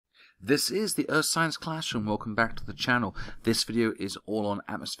This is the Earth Science Classroom. Welcome back to the channel. This video is all on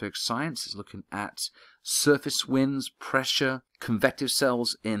atmospheric science. It's looking at surface winds, pressure, convective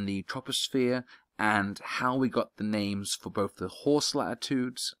cells in the troposphere, and how we got the names for both the horse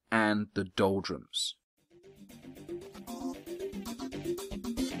latitudes and the doldrums.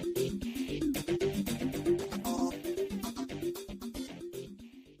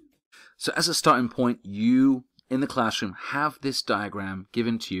 So as a starting point, you in the classroom have this diagram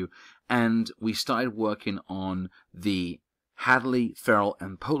given to you, and we started working on the Hadley, Ferrel,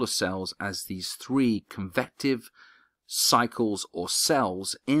 and polar cells as these three convective cycles or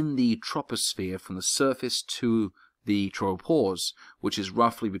cells in the troposphere from the surface to the tropopause, which is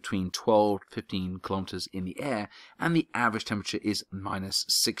roughly between 12 to 15 kilometers in the air, and the average temperature is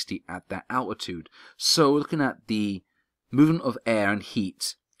 -60 at that altitude. So we're looking at the movement of air and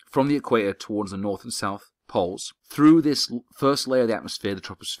heat from the equator towards the north and south poles through this first layer of the atmosphere, the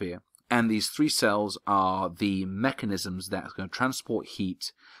troposphere, and these three cells are the mechanisms that are going to transport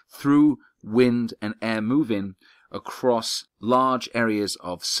heat through wind and air moving across large areas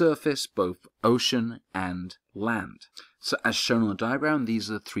of surface, both ocean and land. So as shown on the diagram, these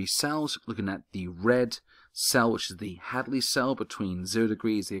are the three cells. Looking at the red cell, which is the Hadley cell between 0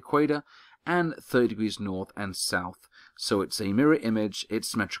 degrees the equator and 30 degrees north and south. So it's a mirror image, it's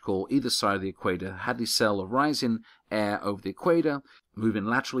symmetrical either side of the equator. Hadley cell of rising air over the equator, moving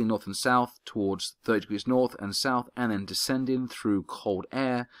laterally north and south towards 30 degrees north and south, and then descending through cold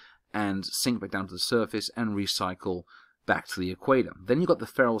air and sink back down to the surface and recycle back to the equator. Then you've got the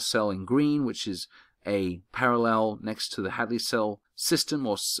Ferrel cell in green, which is a parallel next to the Hadley cell system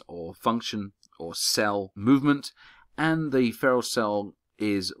or function or cell movement, and the Ferrel cell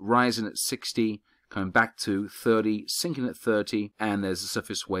is rising at 60, coming back to 30, sinking at 30, and there's a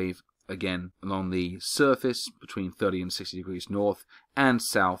surface wave again along the surface between 30 and 60 degrees north and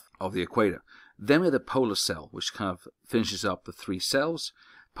south of the equator. Then we have the polar cell, which kind of finishes up the three cells.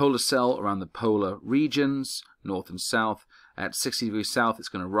 Polar cell around the polar regions, north and south. At 60 degrees south, it's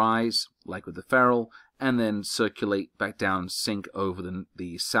going to rise, like with the Ferrel, and then circulate back down, sink over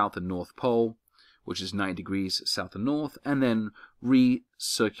the south and north pole, which is 90 degrees south and north, and then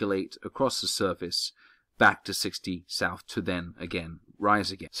recirculate across the surface back to 60 south to then again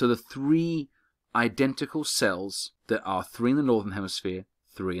rise again. So the three identical cells that are three in the northern hemisphere,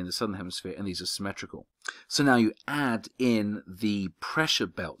 three in the southern hemisphere, and these are symmetrical. So now you add in the pressure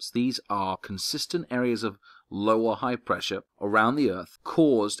belts. These are consistent areas of low or high pressure around the Earth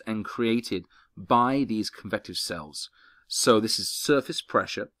caused and created by these convective cells. So this is surface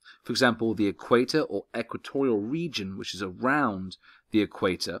pressure. For example, the equator or equatorial region, which is around the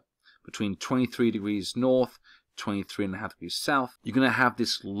equator, between 23 degrees north, 23.5 degrees south, you're going to have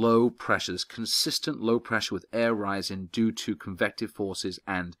this low pressure, this consistent low pressure with air rising due to convective forces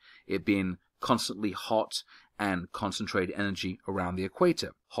and it being constantly hot and concentrated energy around the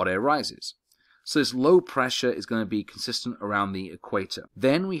equator. Hot air rises. So this low pressure is going to be consistent around the equator.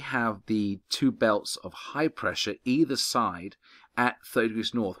 Then we have the two belts of high pressure either side at 30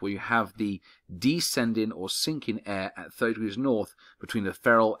 degrees north, where you have the descending or sinking air at 30 degrees north between the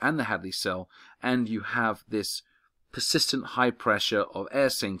Ferrel and the Hadley cell, and you have this persistent high pressure of air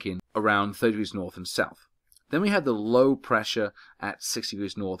sinking around 30 degrees north and south. Then we have the low pressure at 60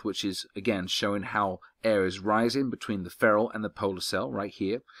 degrees north, which is again showing how air is rising between the Ferrel and the polar cell right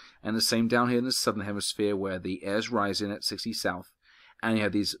here, and the same down here in the southern hemisphere where the air is rising at 60 south, and you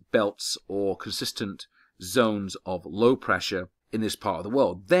have these belts or consistent zones of low pressure in this part of the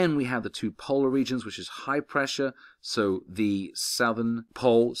world. Then we have the two polar regions, which is high pressure. So the southern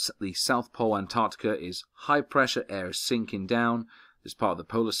pole, the South Pole, Antarctica is high pressure, air is sinking down. This part of the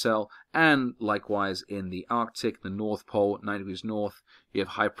polar cell, and likewise in the Arctic, the North Pole, 90 degrees north, you have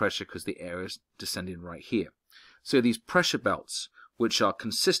high pressure because the air is descending right here. So these pressure belts, which are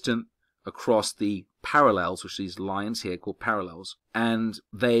consistent across the parallels, which are these lines here called parallels, and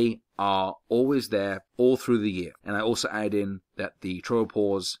they are always there all through the year. And I also add in that the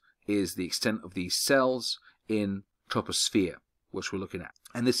tropopause is the extent of these cells in troposphere, which we're looking at.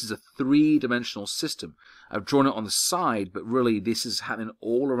 And this is a three-dimensional system. I've drawn it on the side, but really this is happening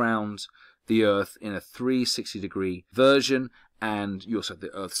all around the Earth in a 360-degree version, and you also have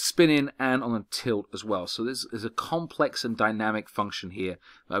the Earth spinning and on a tilt as well. So this is a complex and dynamic function here.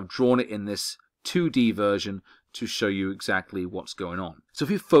 I've drawn it in this 2D version to show you exactly what's going on. So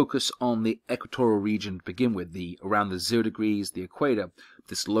if you focus on the equatorial region to begin with, around the 0 degrees, the equator,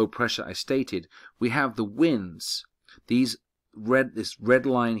 this low pressure I stated, we have the winds. This red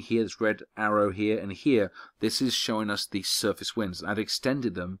line here, this red arrow here, and here, this is showing us the surface winds. I've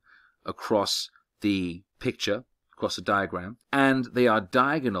extended them across the picture, across the diagram, and they are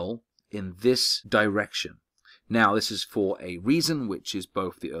diagonal in this direction. Now, this is for a reason, which is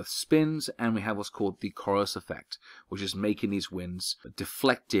both the Earth spins and we have what's called the Coriolis effect, which is making these winds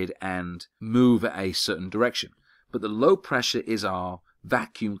deflected and move at a certain direction. But the low pressure is our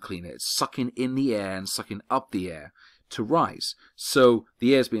vacuum cleaner. It's sucking in the air and sucking up the air to rise. So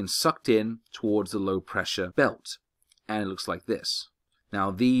the air is being sucked in towards the low pressure belt, and it looks like this.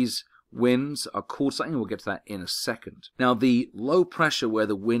 Now, these winds are called something. We'll get to that in a second. Now, the low pressure where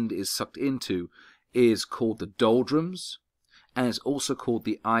the wind is sucked into is called the Doldrums, and it's also called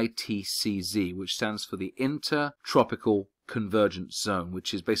the ITCZ, which stands for the Intertropical Convergence Zone,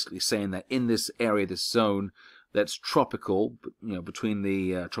 which is basically saying that in this area, this zone that's tropical, between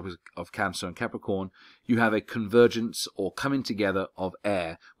the tropics of Cancer and Capricorn, you have a convergence or coming together of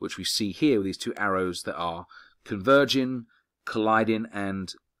air, which we see here with these two arrows that are converging, colliding,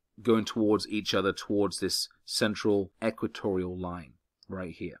 and going towards each other towards this central equatorial line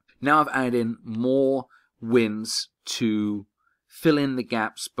right here. Now I've added in more winds to fill in the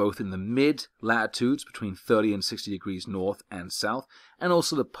gaps both in the mid-latitudes between 30 and 60 degrees north and south, and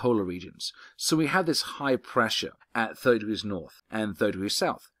also the polar regions. So we have this high pressure at 30 degrees north and 30 degrees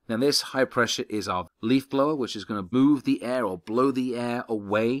south. Now this high pressure is our leaf blower, which is going to move the air or blow the air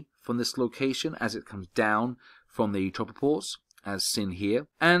away from this location as it comes down from the tropopause, as seen here,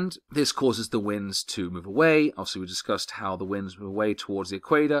 and this causes the winds to move away. Obviously, we discussed how the winds move away towards the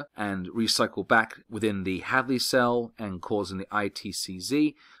equator and recycle back within the Hadley cell and causing the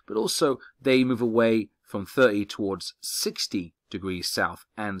ITCZ, but also they move away from 30 towards 60 degrees south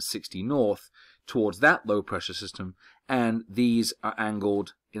and 60 north towards that low pressure system, and these are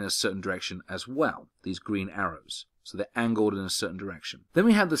angled in a certain direction as well, these green arrows. So they're angled in a certain direction. Then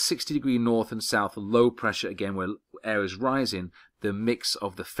we have the 60 degree north and south, low pressure again, where air is rising, the mix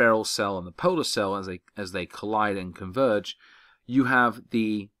of the feral cell and the polar cell as they collide and converge. You have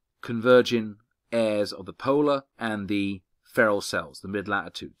the converging airs of the polar and the feral cells, the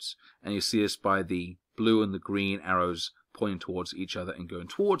mid-latitudes. And you see this by the blue and the green arrows pointing towards each other and going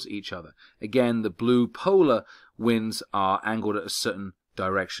towards each other. Again, the blue polar winds are angled at a certain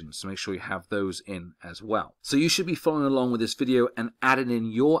direction, so make sure you have those in as well. So you should be following along with this video and adding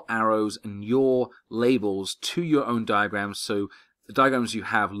in your arrows and your labels to your own diagrams, so the diagrams you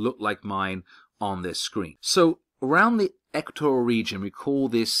have look like mine on this screen. So around the equatorial region, we call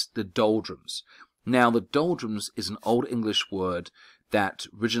this the Doldrums. Now, the Doldrums is an Old English word that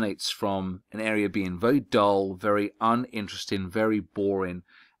originates from an area being very dull, very uninteresting, very boring,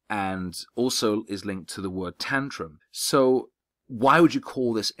 and also is linked to the word tantrum. So why would you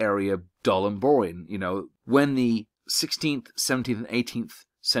call this area dull and boring? When the 16th, 17th, and 18th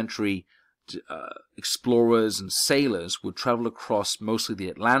century explorers and sailors would travel across mostly the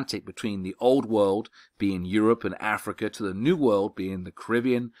Atlantic between the Old World, being Europe and Africa, to the New World, being the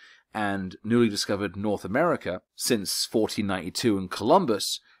Caribbean and newly discovered North America since 1492 and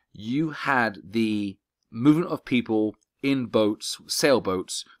Columbus, you had the movement of people in boats,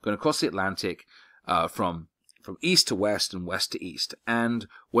 sailboats, going across the Atlantic from east to west and west to east. And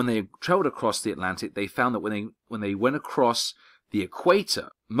when they traveled across the Atlantic, they found that when they went across the equator,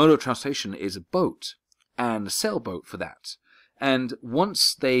 mode of transportation is a boat and a sailboat for that. And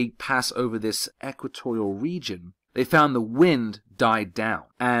once they pass over this equatorial region, they found the wind died down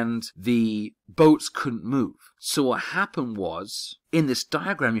and the boats couldn't move. So what happened was, in this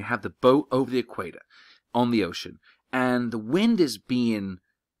diagram, you have the boat over the equator on the ocean, and the wind is being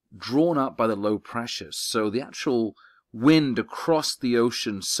drawn up by the low pressure. So the actual wind across the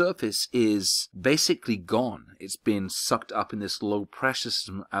ocean surface is basically gone. It's been sucked up in this low pressure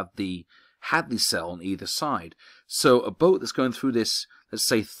system at the Hadley cell on either side. So a boat that's going through this, let's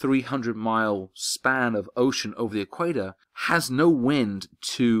say, 300-mile span of ocean over the equator has no wind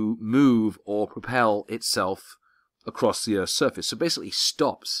to move or propel itself across the Earth's surface. So basically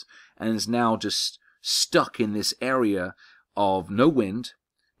stops and is now just stuck in this area of no wind,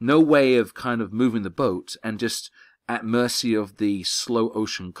 no way of kind of moving the boat, and just at mercy of the slow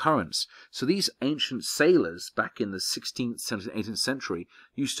ocean currents. So these ancient sailors back in the 16th, 17th, 18th century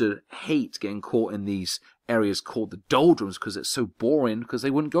used to hate getting caught in these areas called the Doldrums because it's so boring, because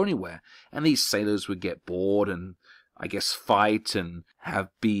they wouldn't go anywhere. And these sailors would get bored and, I guess, fight and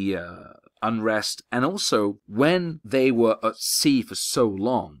be unrest. And also, when they were at sea for so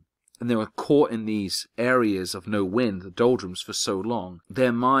long, and they were caught in these areas of no wind, the Doldrums, for so long,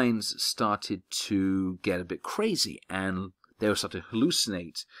 their minds started to get a bit crazy, and they would start to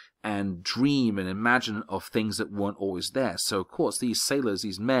hallucinate and dream and imagine of things that weren't always there. So, of course, these sailors,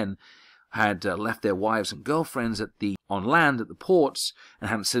 these men, had left their wives and girlfriends on land at the ports and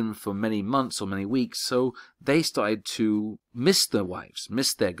hadn't seen them for many months or many weeks, so they started to miss their wives,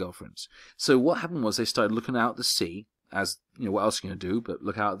 miss their girlfriends. So what happened was they started looking out at the sea, as you know, what else are you going to do but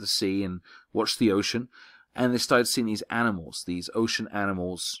look out at the sea and watch the ocean, and they started seeing these animals, these ocean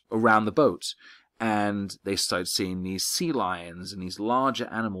animals around the boat. And they started seeing these sea lions and these larger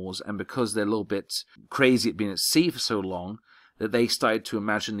animals, and because they're a little bit crazy at being at sea for so long, that they started to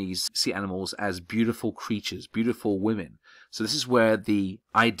imagine these sea animals as beautiful creatures, beautiful women. So this is where the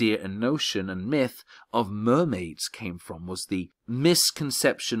idea and notion and myth of mermaids came from, was the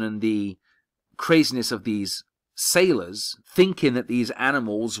misconception and the craziness of these sailors thinking that these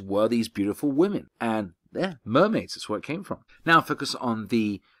animals were these beautiful women. And yeah, mermaids, that's where it came from. Now focus on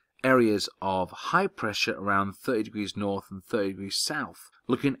the areas of high pressure around 30 degrees north and 30 degrees south,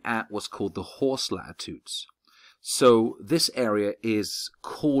 looking at what's called the horse latitudes. So this area is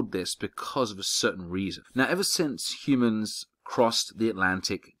called this because of a certain reason. Now, ever since humans crossed the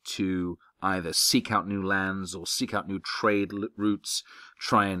Atlantic to either seek out new lands or seek out new trade routes,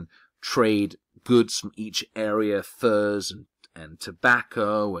 try and trade goods from each area, furs and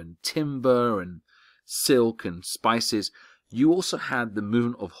tobacco and timber and silk and spices, you also had the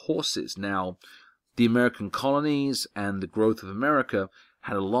movement of horses. Now, the American colonies and the growth of America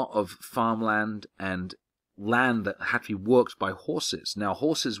had a lot of farmland and land that had to be worked by horses. Now,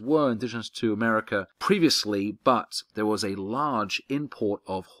 horses were indigenous to America previously, but there was a large import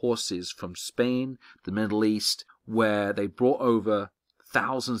of horses from Spain, the Middle East, where they brought over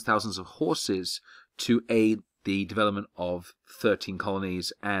thousands of horses to aid the development of 13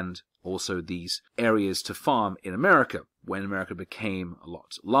 colonies and also these areas to farm in America, when America became a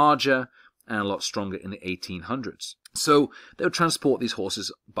lot larger and a lot stronger in the 1800s. So they would transport these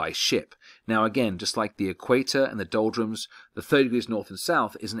horses by ship. Now again, just like the equator and the doldrums, the 30 degrees north and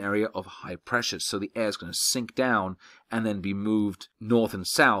south is an area of high pressure, so the air is going to sink down and then be moved north and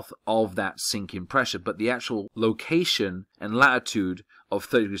south of that sinking pressure. But the actual location and latitude of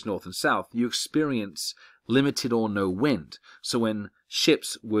 30 degrees north and south, you experience limited or no wind. So when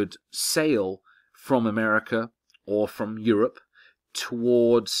ships would sail from America or from Europe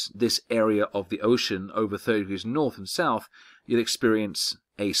towards this area of the ocean over 30 degrees north and south, you'd experience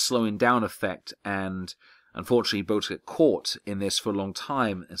a slowing down effect, and unfortunately boats get caught in this for a long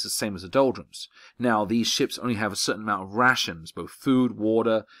time. It's the same as the doldrums. Now, these ships only have a certain amount of rations, both food,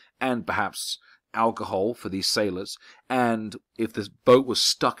 water, and perhaps alcohol for these sailors, and if the boat was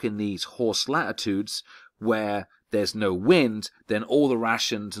stuck in these horse latitudes where there's no wind, then all the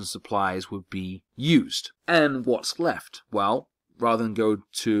rations and supplies would be used. And what's left? Well, rather than go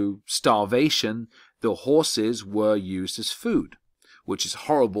to starvation, the horses were used as food, which is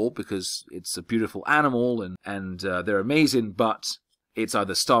horrible because it's a beautiful animal and they're amazing, but it's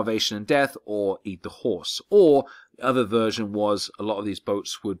either starvation and death or eat the horse. Or the other version was a lot of these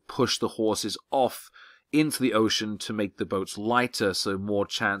boats would push the horses off into the ocean to make the boats lighter, so more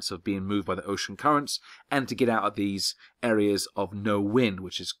chance of being moved by the ocean currents, and to get out of these areas of no wind,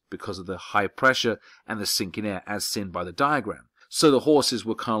 which is because of the high pressure and the sinking air, as seen by the diagram. So the horses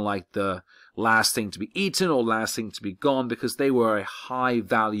were kind of like the last thing to be eaten or last thing to be gone, because they were a high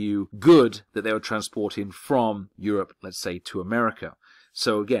value good that they were transporting from Europe, let's say, to America.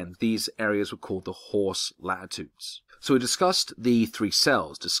 So again, these areas were called the horse latitudes. So we discussed the three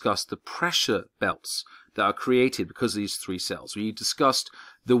cells, discussed the pressure belts that are created because of these three cells. We discussed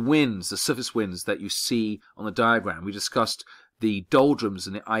the winds, the surface winds that you see on the diagram. We discussed the doldrums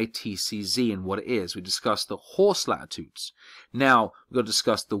and the ITCZ and what it is. We discussed the horse latitudes. Now we're going to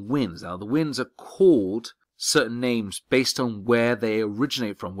discuss the winds. Now the winds are called certain names based on where they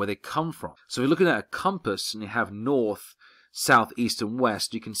originate from, where they come from. So if you're looking at a compass and you have north, south, east, and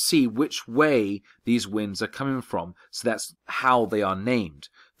west, you can see which way these winds are coming from. So that's how they are named.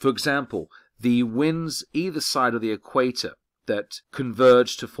 For example, the winds either side of the equator that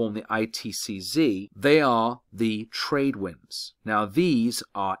converge to form the ITCZ, they are the trade winds. Now these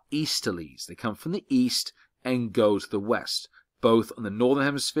are easterlies. They come from the east and go to the west, both on the northern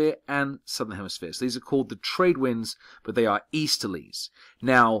hemisphere and southern hemisphere. So these are called the trade winds, but they are easterlies.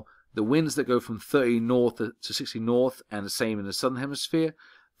 Now, the winds that go from 30 north to 60 north, and the same in the southern hemisphere,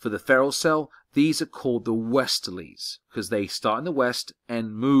 for the ferrule cell, these are called the westerlies, because they start in the west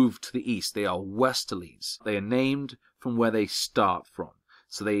and move to the east. They are westerlies. They are named from where they start from.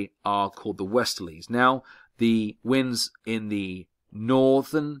 So they are called the westerlies. Now, the winds in the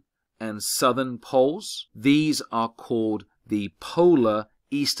northern and southern poles, these are called the polar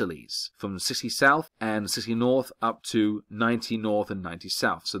easterlies, from 60 south and 60 north up to 90 north and 90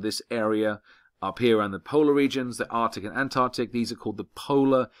 south. So this area up here around the polar regions, the Arctic and Antarctic, these are called the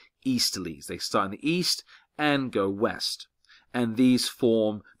polar easterlies. They start in the east and go west. And these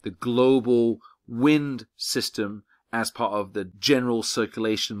form the global wind system as part of the general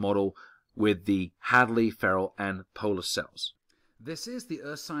circulation model with the Hadley, Ferrel, and polar cells. This is the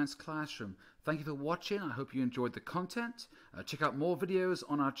Earth Science Classroom. Thank you for watching. I hope you enjoyed the content. Check out more videos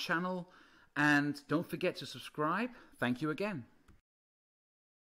on our channel, and don't forget to subscribe. Thank you again.